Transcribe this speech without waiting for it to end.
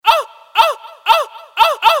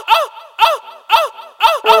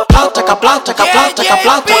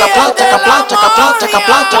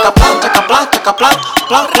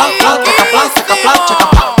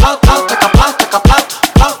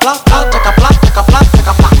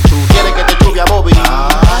quieres que te chubia Bobby?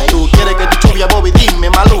 Tú quieres que te chubia Bobby, dime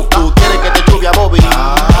maluca. Tú quieres que te chubia Bobby,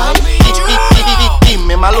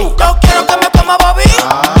 dime maluca. Yo quiero que me coma Bobby,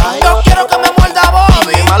 yo quiero que me muerda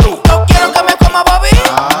Bobby, dime maluca. yo quiero que me coma Bobby.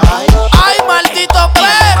 Ay, maldito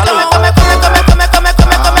perro, que me come Bobby.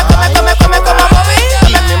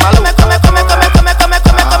 Dime maluca.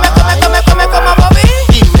 Como Bobby.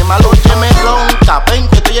 Dime maluca, me ronca, ven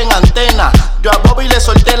que estoy en antena. Yo a Bobby le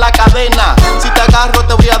solté la cadena. Si te agarro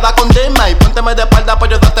te voy a dar condena. Y pónteme de espalda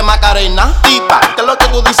para yo darte macarena. Tipa, ¿qué es lo que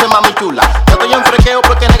tú dices, mami chula? Yo estoy en frequeo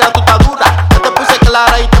porque negra tú estás dura. Yo te puse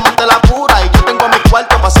clara y te monté la pura. Y yo tengo mi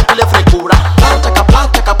cuarto para hacerle frescura.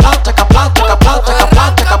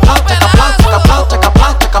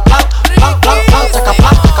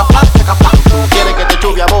 Tú quieres que te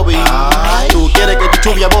chubia Bobby. Tú quieres que te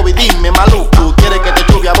chubia Bobby, dime maluca. Tú quieres que te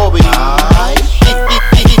chubia Bobby.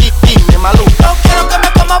 Dime maluca. Yo quiero que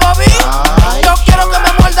me coma Bobby, yo quiero que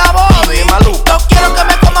me muerda Bobby, Dime maluca. yo quiero que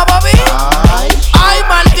me coma Bobby. Ay,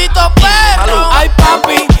 maldito perro. maluca. Ay,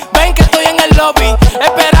 papi, ven que estoy en el lobby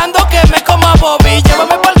esperando que me coma Bobby.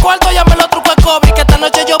 Llévame para el cuarto, ya me lo truco a Kobe, que esta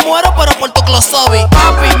noche yo muero pero por tu closobi.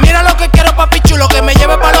 Papi, mira lo que quiero, papi chulo, que me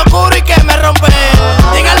lleve para lo oscuro y que me rompe.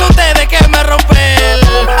 Díganle ustedes que me rompe.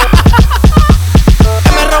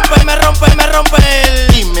 Que me rompe, me rompe, me rompe.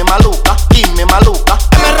 Dime maluca, dime maluca.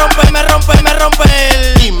 Que me rompe, me rompe, me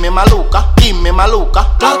rompe. Dime maluca, dime maluca.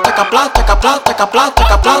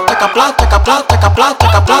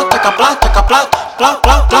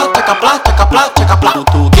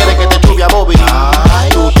 Tú quieres que te chubia Bobby.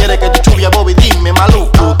 Tú quieres que te chubia Bobby, dime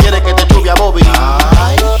maluca. Tú quieres que te chubia Bobby.